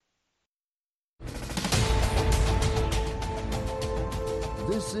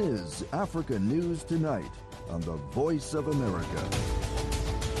This is Africa News Tonight on the Voice of America.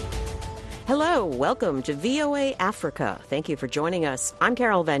 Hello, welcome to VOA Africa. Thank you for joining us. I'm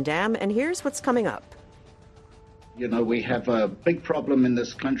Carol Van Dam, and here's what's coming up. You know, we have a big problem in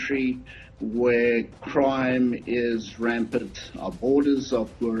this country where crime is rampant. Our borders are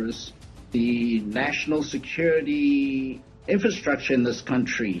porous. The national security infrastructure in this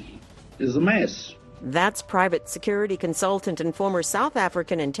country is a mess. That's private security consultant and former South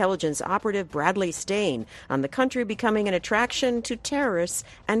African intelligence operative Bradley Steyn on the country becoming an attraction to terrorists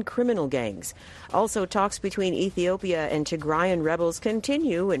and criminal gangs. Also, talks between Ethiopia and Tigrayan rebels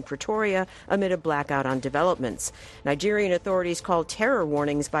continue in Pretoria amid a blackout on developments. Nigerian authorities call terror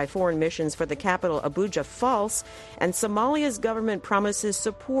warnings by foreign missions for the capital Abuja false, and Somalia's government promises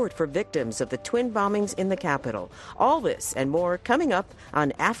support for victims of the twin bombings in the capital. All this and more coming up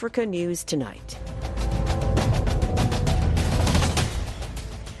on Africa News Tonight.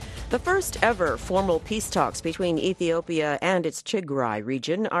 The first ever formal peace talks between Ethiopia and its Tigray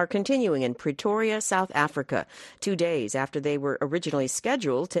region are continuing in Pretoria, South Africa, 2 days after they were originally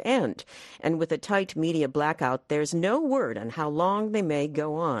scheduled to end. And with a tight media blackout, there's no word on how long they may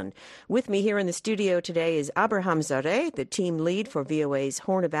go on. With me here in the studio today is Abraham Zareh, the team lead for VOA's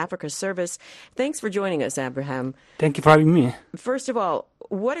Horn of Africa service. Thanks for joining us, Abraham. Thank you for having me. First of all,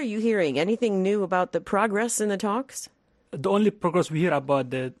 what are you hearing? Anything new about the progress in the talks? The only progress we hear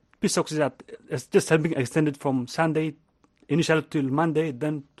about the peace talks is that it's just being extended from Sunday, initially till Monday,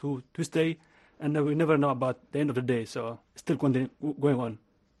 then to Tuesday, and we never know about the end of the day, so it's still going on.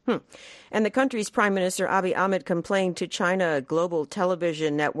 And the country's Prime Minister Abiy Ahmed complained to China Global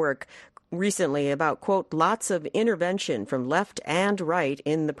Television Network recently about, quote, lots of intervention from left and right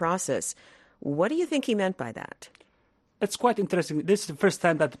in the process. What do you think he meant by that? It's quite interesting. This is the first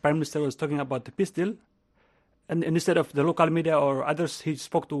time that the Prime Minister was talking about the peace deal. And instead of the local media or others, he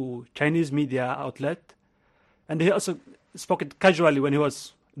spoke to Chinese media outlet. And he also spoke it casually when he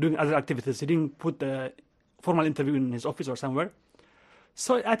was doing other activities. He didn't put a formal interview in his office or somewhere.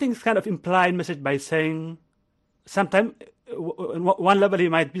 So I think it's kind of implied message by saying, sometime, one level he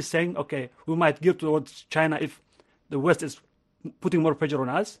might be saying, okay, we might gear towards China if the West is putting more pressure on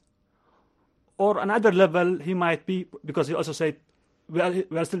us. Or another level, he might be, because he also said, we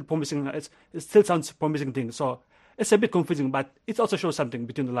are still promising, it still sounds promising thing. So it's a bit confusing, but it also shows something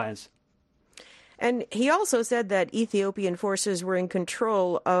between the lines. And he also said that Ethiopian forces were in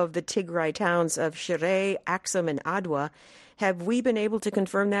control of the Tigray towns of Shire, Axum, and Adwa. Have we been able to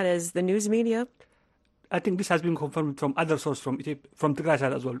confirm that as the news media? I think this has been confirmed from other sources from Tigray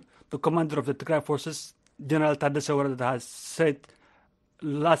side as well. The commander of the Tigray forces, General Tadesse Were, has said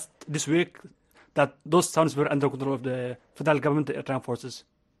this week that those towns were under control of the federal government Eritrean forces.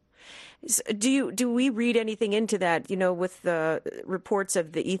 Do we read anything into that, with the reports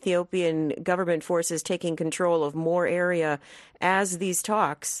of the Ethiopian government forces taking control of more area as these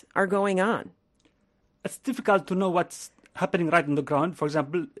talks are going on? It's difficult to know what's happening right on the ground. For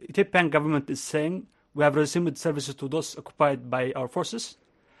example, Ethiopian government is saying we have resumed services to those occupied by our forces.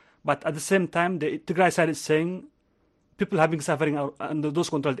 But at the same time, the Tigray side is saying people have been suffering under those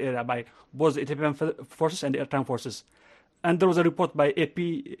controlled areas by both the Ethiopian forces and the Eritrean forces. And there was a report by AP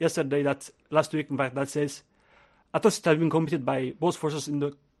yesterday, last week, in fact, that says atrocities have been committed by both forces in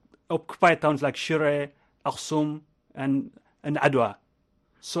the occupied towns like Shire, Aksum, and Adwa.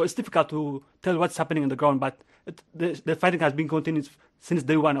 So it's difficult to tell what's happening on the ground, but the fighting has been continued since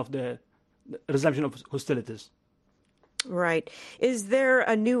day one of the resumption of hostilities. Right. Is there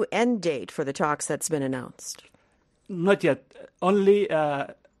a new end date for the talks that's been announced? Not yet. Only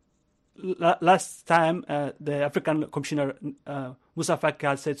last time the African Commissioner Moussa Faki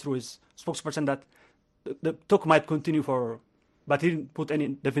had said through his spokesperson that the talk might continue but he didn't put any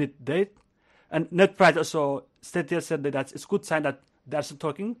definite date. And Ned Price also said yesterday that it's a good sign that they are still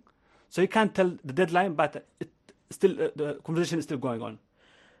talking. So you can't tell the deadline, but the conversation is still going on.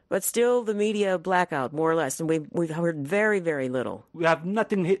 But still, the media blackout, more or less, and we've heard very, very little. We have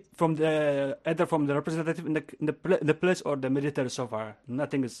nothing from either from the representative in the place or the military so far.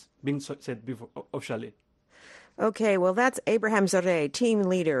 Nothing is being said before officially. Okay, well, that's Abraham Zareh, team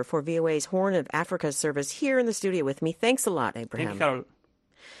leader for VOA's Horn of Africa service, here in the studio with me. Thanks a lot, Abraham. Thank you, Carol.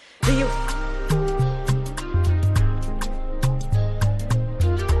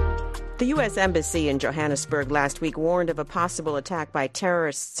 The U.S. Embassy in Johannesburg last week warned of a possible attack by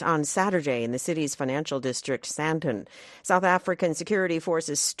terrorists on Saturday in the city's financial district, Sandton. South African security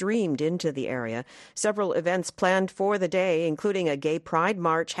forces streamed into the area. Several events planned for the day, including a gay pride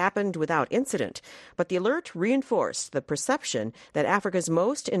march, happened without incident. But the alert reinforced the perception that Africa's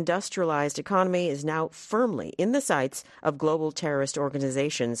most industrialized economy is now firmly in the sights of global terrorist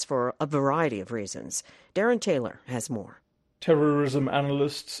organizations for a variety of reasons. Darren Taylor has more. Terrorism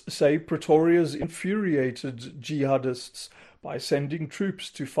analysts say Pretoria's infuriated jihadists by sending troops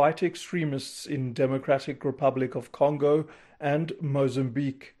to fight extremists in Democratic Republic of Congo and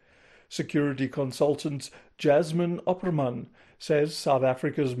Mozambique. Security consultant Jasmine Opperman says South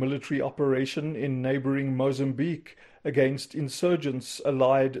Africa's military operation in neighboring Mozambique against insurgents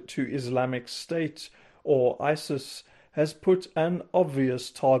allied to Islamic State, or ISIS, has put an obvious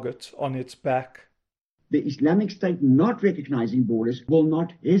target on its back. The Islamic State, not recognizing borders, will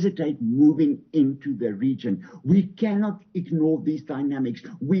not hesitate moving into the region. We cannot ignore these dynamics.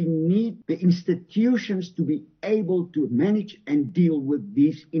 We need the institutions to be able to manage and deal with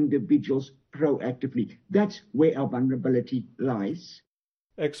these individuals proactively. That's where our vulnerability lies.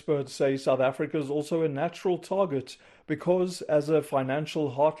 Experts say South Africa is also a natural target because, as a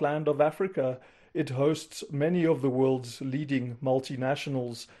financial heartland of Africa, it hosts many of the world's leading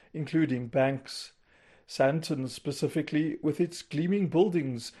multinationals, including banks. Sandton specifically, with its gleaming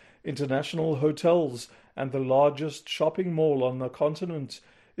buildings, international hotels, and the largest shopping mall on the continent,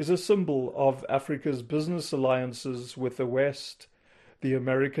 is a symbol of Africa's business alliances with the West. The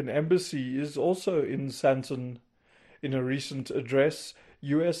American Embassy is also in Sandton. In a recent address,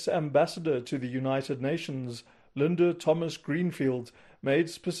 U.S. Ambassador to the United Nations, Linda Thomas-Greenfield, made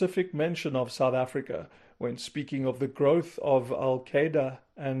specific mention of South Africa when speaking of the growth of Al-Qaeda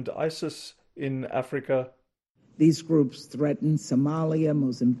and ISIS in Africa. These groups threaten Somalia,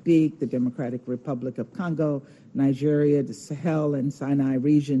 Mozambique, the Democratic Republic of Congo, Nigeria, the Sahel and Sinai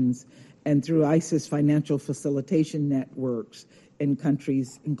regions, and through ISIS financial facilitation networks in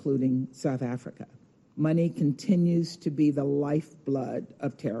countries including South Africa. Money continues to be the lifeblood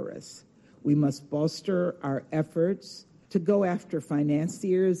of terrorists. We must bolster our efforts to go after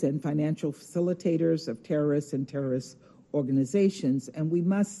financiers and financial facilitators of terrorists and terrorist organizations, and we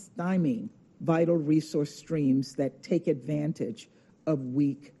must stymie vital resource streams that take advantage of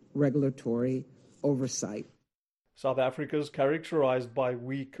weak regulatory oversight. South Africa is characterized by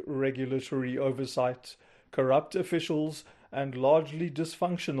weak regulatory oversight, corrupt officials, and largely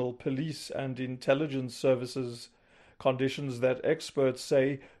dysfunctional police and intelligence services, conditions that experts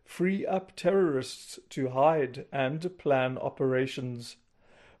say free up terrorists to hide and plan operations.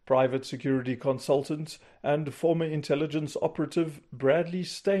 Private security consultant and former intelligence operative Bradley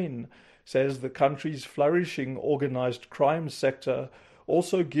Steyn says the country's flourishing organized crime sector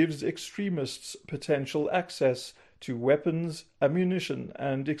also gives extremists potential access to weapons, ammunition,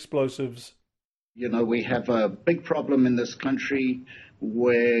 and explosives. You know, we have a big problem in this country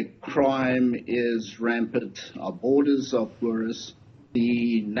where crime is rampant. Our borders are porous.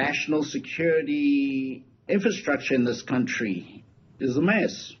 The national security infrastructure in this country is a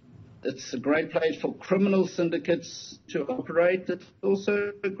mess. It's a great place for criminal syndicates to operate. It's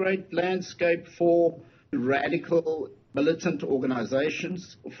also a great landscape for radical militant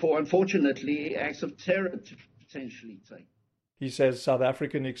organizations, for, unfortunately, acts of terror to potentially take. He says South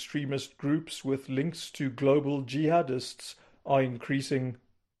African extremist groups with links to global jihadists are increasing.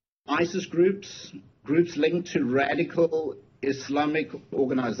 ISIS groups linked to radical Islamic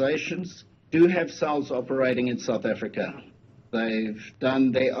organizations do have cells operating in South Africa. They've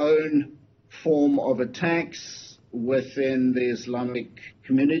done their own form of attacks within the Islamic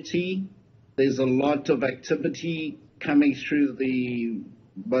community. There's a lot of activity coming through the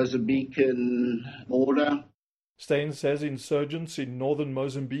Mozambican border. Steyn says insurgents in northern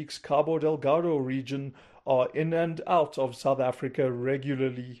Mozambique's Cabo Delgado region are in and out of South Africa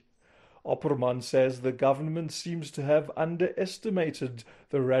regularly. Opperman says the government seems to have underestimated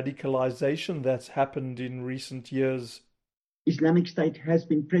the radicalization that's happened in recent years. Islamic State has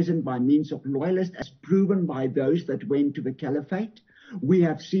been present by means of loyalists, as proven by those that went to the caliphate. We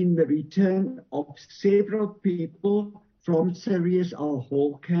have seen the return of several people from Syria's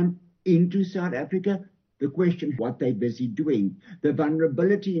Al-Hol camp into South Africa. The question, what they're busy doing. The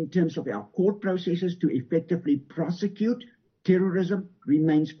vulnerability in terms of our court processes to effectively prosecute terrorism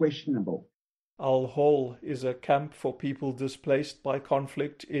remains questionable. Al-Hol is a camp for people displaced by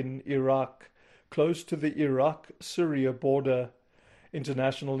conflict in Iraq, close to the Iraq-Syria border.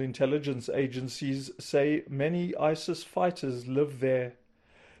 International intelligence agencies say many ISIS fighters live there.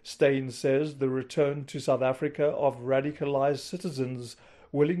 Steyn says the return to South Africa of radicalized citizens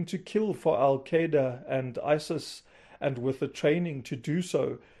willing to kill for Al-Qaeda and ISIS, and with the training to do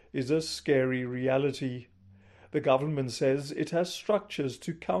so, is a scary reality. The government says it has structures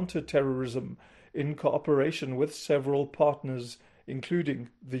to counter terrorism in cooperation with several partners, including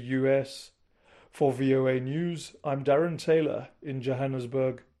the US. For VOA News, I'm Darren Taylor in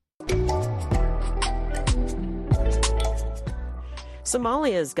Johannesburg.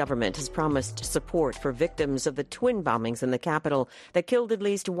 Somalia's government has promised support for victims of the twin bombings in the capital that killed at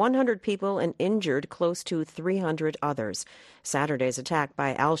least 100 people and injured close to 300 others. Saturday's attack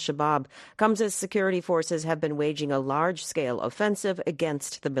by al-Shabaab comes as security forces have been waging a large-scale offensive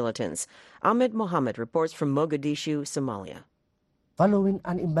against the militants. Ahmed Mohammed reports from Mogadishu, Somalia. Following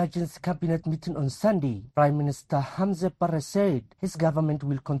an emergency cabinet meeting on Sunday, Prime Minister Hamza Barre said his government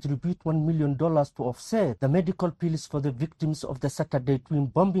will contribute $1 million to offset the medical bills for the victims of the Saturday twin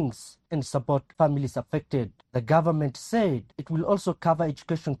bombings and support families affected. The government said it will also cover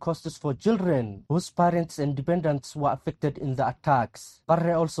education costs for children whose parents and dependents were affected in the attacks.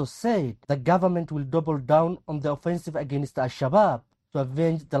 Barre also said the government will double down on the offensive against al-Shabaab to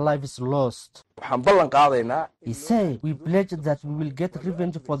avenge the lives lost. He said, we pledge that we will get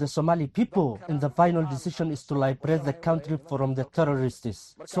revenge for the Somali people, and the final decision is to liberate the country from the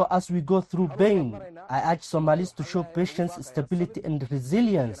terrorists. So as we go through pain, I urge Somalis to show patience, stability and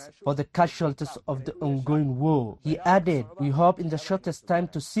resilience for the casualties of the ongoing war. He added, we hope in the shortest time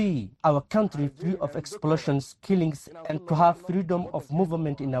to see our country free of explosions, killings, and to have freedom of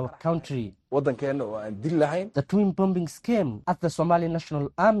movement in our country. The twin bombings came as the Somali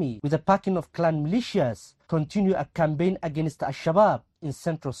National Army, with a packing of clan militias, continue a campaign against al-Shabaab in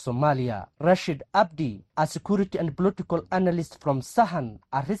central Somalia. Rashid Abdi, a security and political analyst from Sahan,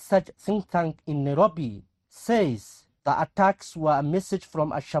 a research think tank in Nairobi, says the attacks were a message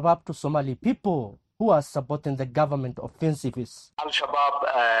from al-Shabaab to Somali people who are supporting the government offensives. Al-Shabaab,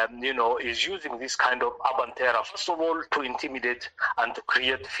 is using this kind of urban terror, first of all, to intimidate and to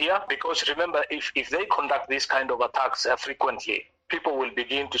create fear. Because remember, if they conduct these kind of attacks frequently, people will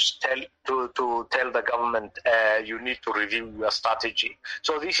begin to tell the government, you need to review your strategy.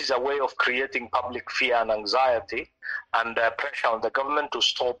 So this is a way of creating public fear and anxiety and pressure on the government to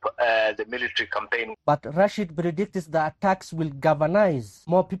stop the military campaign. But Rashid predicts the attacks will galvanize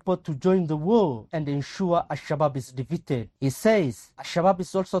more people to join the war and ensure al-Shabaab is defeated. He says al-Shabaab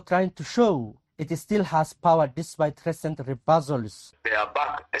is also trying to show it still has power despite recent reprisals. Their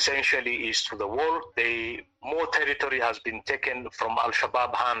back essentially is to the wall. More territory has been taken from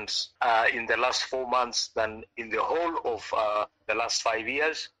al-Shabaab hands in the last 4 months than in the whole of the last 5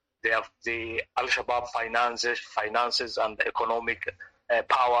 years. The al-Shabaab finances and the economic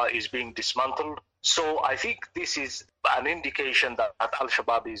power is being dismantled. So I think this is an indication that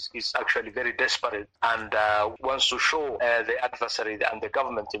al-Shabaab is actually very desperate and wants to show the adversary and the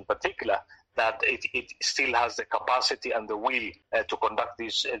government in particular that it still has the capacity and the will to conduct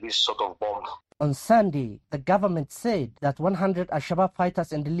this sort of bombs. On Sunday, the government said that 100 al-Shabaab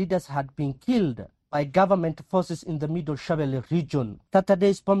fighters and leaders had been killed by government forces in the Middle Shabelle region.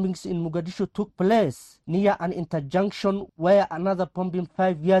 Saturday's bombings in Mogadishu took place near an interjunction where another bombing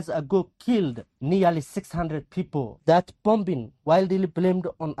 5 years ago killed nearly 600 people. That bombing, widely blamed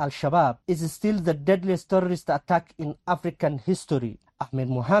on al-Shabaab, is still the deadliest terrorist attack in African history. Ahmed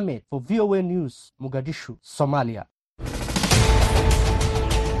Mohammed for VOA News, Mogadishu, Somalia.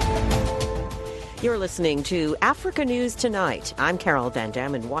 You're listening to Africa News Tonight. I'm Carol Van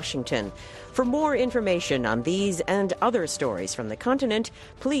Dam in Washington. For more information on these and other stories from the continent,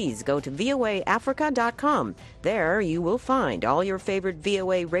 please go to voaafrica.com. There you will find all your favorite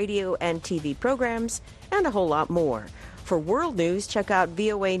VOA radio and TV programs and a whole lot more. For world news, check out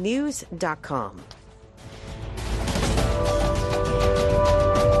voanews.com.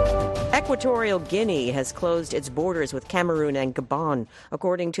 Equatorial Guinea has closed its borders with Cameroon and Gabon.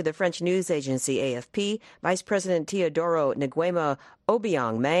 According to the French news agency AFP, Vice President Teodoro Nguema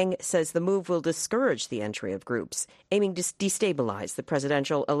Obiang Mang says the move will discourage the entry of groups aiming to destabilize the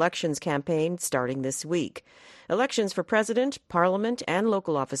presidential elections campaign starting this week. Elections for president, parliament, and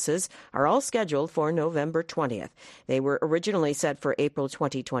local offices are all scheduled for November 20th. They were originally set for April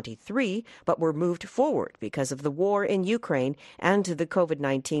 2023, but were moved forward because of the war in Ukraine and the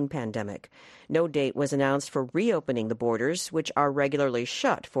COVID-19 pandemic. No date was announced for reopening the borders, which are regularly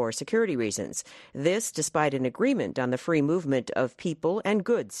shut for security reasons. This despite an agreement on the free movement of people and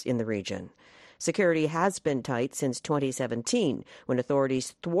goods in the region. Security has been tight since 2017, when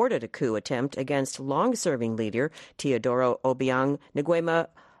authorities thwarted a coup attempt against long-serving leader Teodoro Obiang Nguema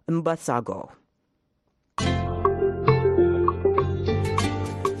Mbasago.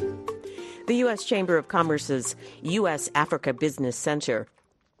 The U.S. Chamber of Commerce's U.S. Africa Business Center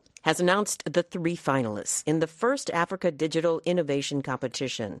has announced the 3 finalists in the first Africa Digital Innovation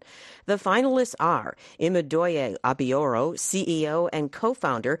Competition. The finalists are Imedoye Obioro, CEO and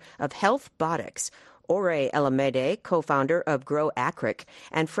co-founder of HealthBotics, Ore Alamede, co-founder of Grow Acric,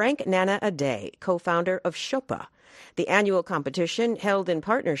 and Frank Nana Ade, co-founder of Shopa. The annual competition, held in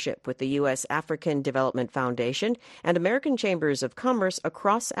partnership with the U.S. African Development Foundation and American Chambers of Commerce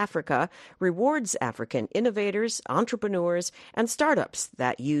across Africa, rewards African innovators, entrepreneurs, and startups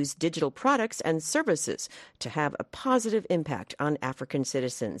that use digital products and services to have a positive impact on African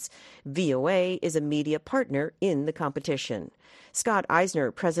citizens. VOA is a media partner in the competition. Scott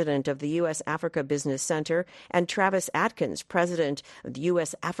Eisner, president of the U.S. Africa Business Center, and Travis Atkins, president of the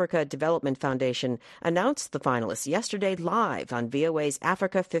U.S. Africa Development Foundation, announced the finalists yesterday live on VOA's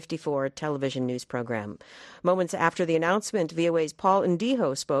Africa 54 television news program. Moments after the announcement, VOA's Paul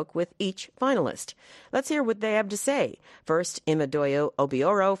Ndiho spoke with each finalist. Let's hear what they have to say. First, Imedoye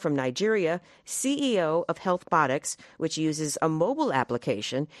Obioro from Nigeria, CEO of HealthBotics, which uses a mobile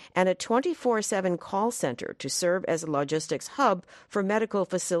application and a 24/7 call center to serve as a logistics hub for medical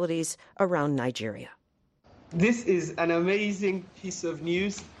facilities around Nigeria. This is an amazing piece of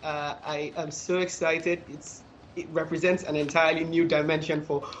news. I am so excited. It represents an entirely new dimension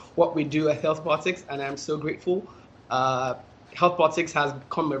for what we do at HealthBotics, and I'm so grateful. HealthBotics has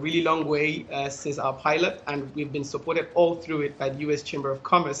come a really long way since our pilot, and we've been supported all through it by the U.S. Chamber of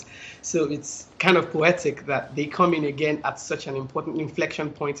Commerce. So it's kind of poetic that they come in again at such an important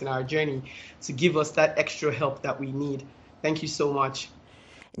inflection point in our journey to give us that extra help that we need. Thank you so much.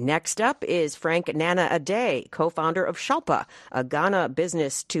 Next up is Frank Nana Ade, co-founder of Shopa, a Ghana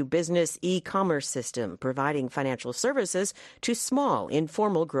business-to-business e-commerce system providing financial services to small,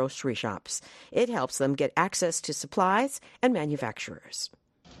 informal grocery shops. It helps them get access to supplies and manufacturers.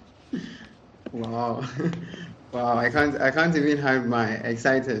 Wow. Wow, I can't even hide my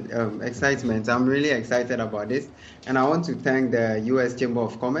excitement. I'm really excited about this. And I want to thank the U.S. Chamber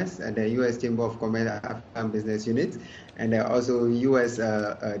of Commerce and the U.S. Chamber of Commerce African Business Unit and also U.S.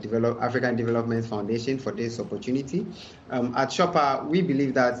 African Development Foundation for this opportunity. At Shopa, we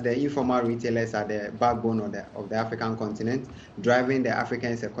believe that the informal retailers are the backbone of the African continent, driving the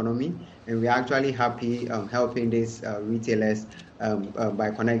African's economy. And we're actually happy helping these retailers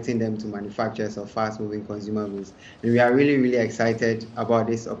by connecting them to manufacturers of fast-moving consumer goods. And we are really, really excited about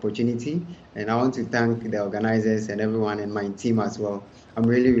this opportunity. And I want to thank the organizers and everyone and my team as well. I'm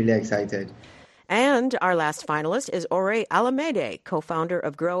really, really excited. And our last finalist is Ore Alamede, co-founder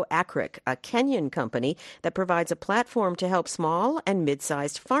of Grow Acric, a Kenyan company that provides a platform to help small and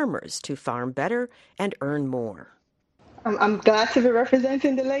mid-sized farmers to farm better and earn more. I'm glad to be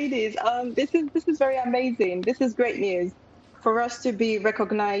representing the ladies. This is very amazing. This is great news. For us to be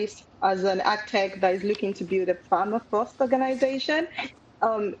recognized as an AgTech that is looking to build a farmer-first organization,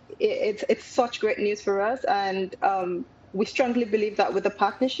 it's such great news for us. And we strongly believe that with the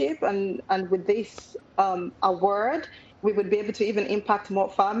partnership and with this award, we would be able to even impact more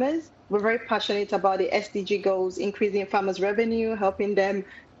farmers. We're very passionate about the SDG goals, increasing farmers' revenue, helping them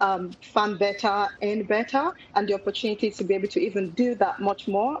farm better and better, and the opportunity to be able to even do that much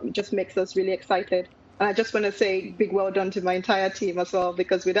more just makes us really excited. And I just want to say big well done to my entire team as well,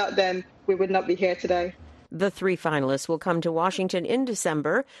 because without them, we would not be here today. The 3 finalists will come to Washington in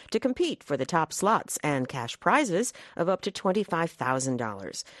December to compete for the top slots and cash prizes of up to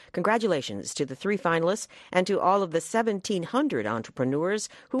 $25,000. Congratulations to the 3 finalists and to all of the 1,700 entrepreneurs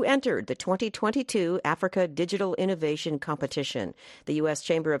who entered the 2022 Africa Digital Innovation Competition. The U.S.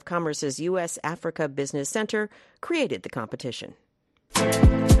 Chamber of Commerce's U.S. Africa Business Center created the competition.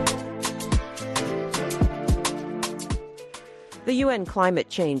 The UN Climate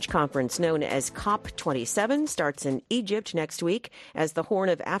Change Conference, known as COP27, starts in Egypt next week as the Horn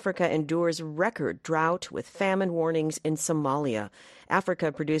of Africa endures record drought with famine warnings in Somalia.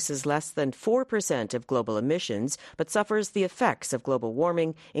 Africa produces less than 4% of global emissions, but suffers the effects of global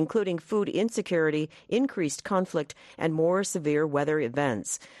warming, including food insecurity, increased conflict, and more severe weather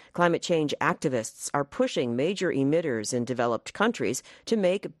events. Climate change activists are pushing major emitters in developed countries to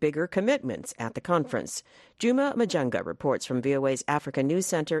make bigger commitments at the conference. Juma Majanga reports from VOA's Africa News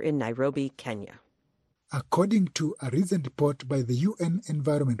Center in Nairobi, Kenya. According to a recent report by the UN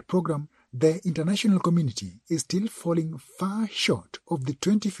Environment Programme, the international community is still falling far short of the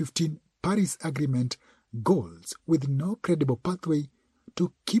 2015 Paris Agreement goals, with no credible pathway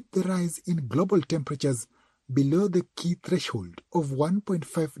to keep the rise in global temperatures below the key threshold of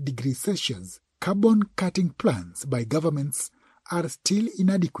 1.5 degrees Celsius. Carbon-cutting plans by governments are still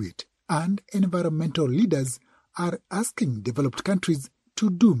inadequate, and environmental leaders are asking developed countries to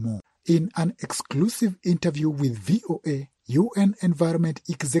do more. In an exclusive interview with VOA, UN Environment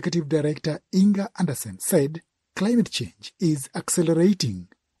Executive Director Inga Andersen said climate change is accelerating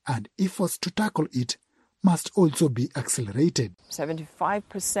and efforts to tackle it must also be accelerated.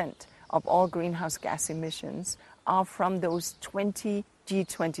 75% of all greenhouse gas emissions are from those 20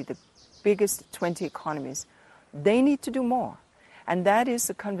 G20, the biggest 20 economies. They need to do more. And that is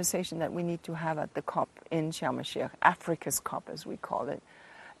the conversation that we need to have at the COP in Sharm el-Sheikh, Africa's COP as we call it.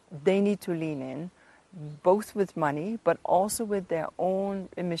 They need to lean in, both with money, but also with their own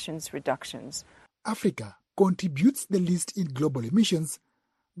emissions reductions. Africa contributes the least in global emissions,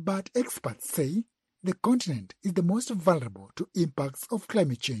 but experts say the continent is the most vulnerable to impacts of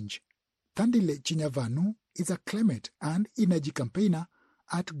climate change. Thandile Chinyavanu is a climate and energy campaigner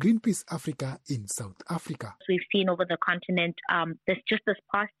at Greenpeace Africa in South Africa. We've seen over the continent this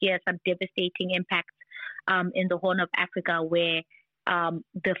past year some devastating impacts in the Horn of Africa, where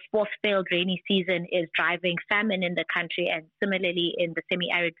the fourth failed rainy season is driving famine in the country, and similarly in the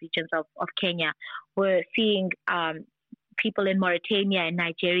semi-arid regions of Kenya. We're seeing people in Mauritania and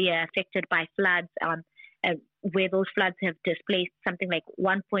Nigeria affected by floods, where those floods have displaced something like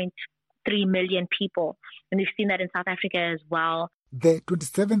 1.3 million people. And we've seen that in South Africa as well. The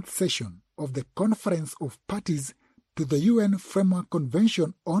 27th session of the Conference of Parties to the UN Framework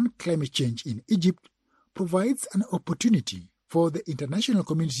Convention on Climate Change in Egypt provides an opportunity for the international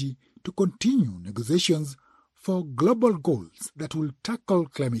community to continue negotiations for global goals that will tackle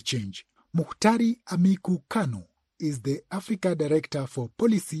climate change. Muhtari Amiku Kano is the Africa Director for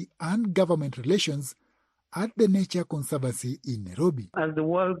Policy and Government Relations at the Nature Conservancy in Nairobi. As the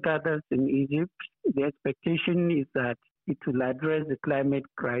world gathers in Egypt, the expectation is that it will address the climate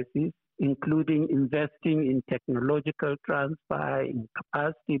crisis, including investing in technological transfer, in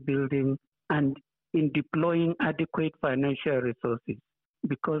capacity building, and in deploying adequate financial resources.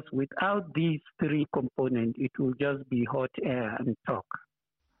 Because without these three components, it will just be hot air and talk.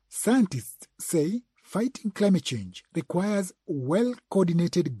 Scientists say fighting climate change requires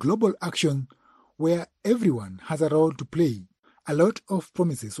well-coordinated global action where everyone has a role to play. A lot of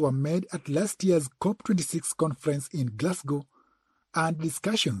promises were made at last year's COP26 conference in Glasgow, and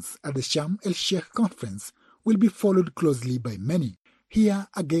discussions at the Sharm el-Sheikh conference will be followed closely by many. Here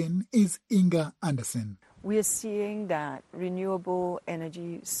again is Inga Andersen. We are seeing that renewable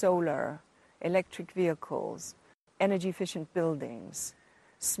energy, solar, electric vehicles, energy-efficient buildings,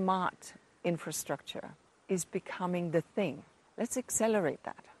 smart infrastructure is becoming the thing. Let's accelerate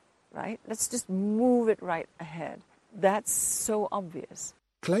that, right? Let's just move it right ahead. That's so obvious.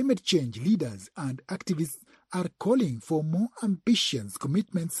 Climate change leaders and activists are calling for more ambitious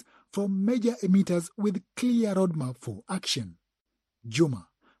commitments from major emitters with clear roadmap for action. Juma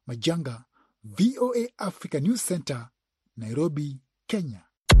Majanga, VOA Africa News Center, Nairobi, Kenya.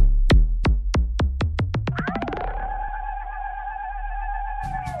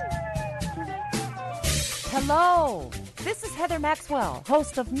 Hello, this is Heather Maxwell,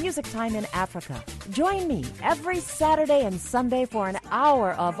 host of Music Time in Africa. Join me every Saturday and Sunday for an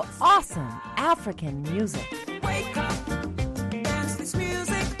hour of awesome African music. Wake up, dance this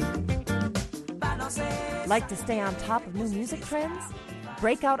music. Like to stay on top of new music trends?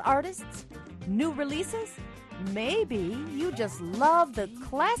 Breakout artists? New releases? Maybe you just love the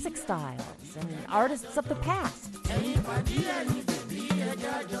classic styles and artists of the past.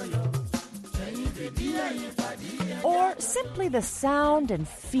 Or simply the sound and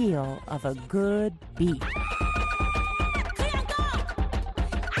feel of a good beat.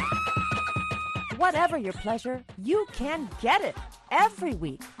 Whatever your pleasure, you can get it every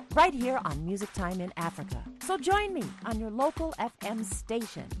week right here on Music Time in Africa. So join me on your local FM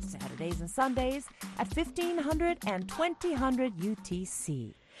station Saturdays and Sundays at 1500 and 2000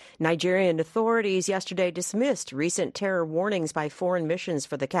 UTC. Nigerian authorities yesterday dismissed recent terror warnings by foreign missions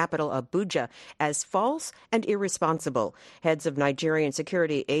for the capital, Abuja, as false and irresponsible. Heads of Nigerian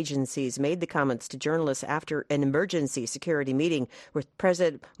security agencies made the comments to journalists after an emergency security meeting with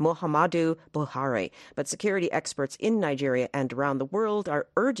President Muhammadu Buhari. But security experts in Nigeria and around the world are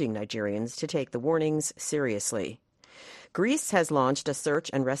urging Nigerians to take the warnings seriously. Greece has launched a search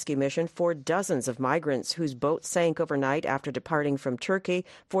and rescue mission for dozens of migrants whose boats sank overnight after departing from Turkey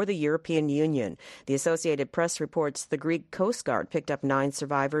for the European Union. The Associated Press reports the Greek Coast Guard picked up 9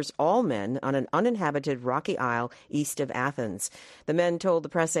 survivors, all men, on an uninhabited rocky isle east of Athens. The men told the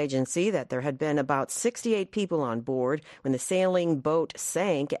press agency that there had been about 68 people on board when the sailing boat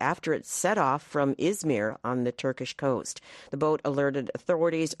sank after it set off from Izmir on the Turkish coast. The boat alerted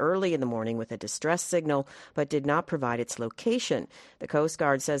authorities early in the morning with a distress signal, but did not provide its location. The Coast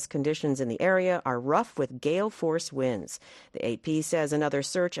Guard says conditions in the area are rough with gale-force winds. The AP says another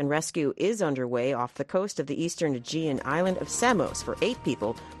search and rescue is underway off the coast of the eastern Aegean island of Samos for 8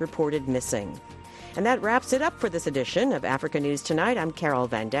 people reported missing. And that wraps it up for this edition of Africa News Tonight. I'm Carol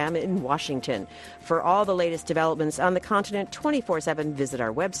Van Dam in Washington. For all the latest developments on the continent 24/7, visit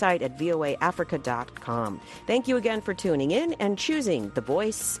our website at voaafrica.com. Thank you again for tuning in and choosing the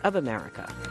Voice of America.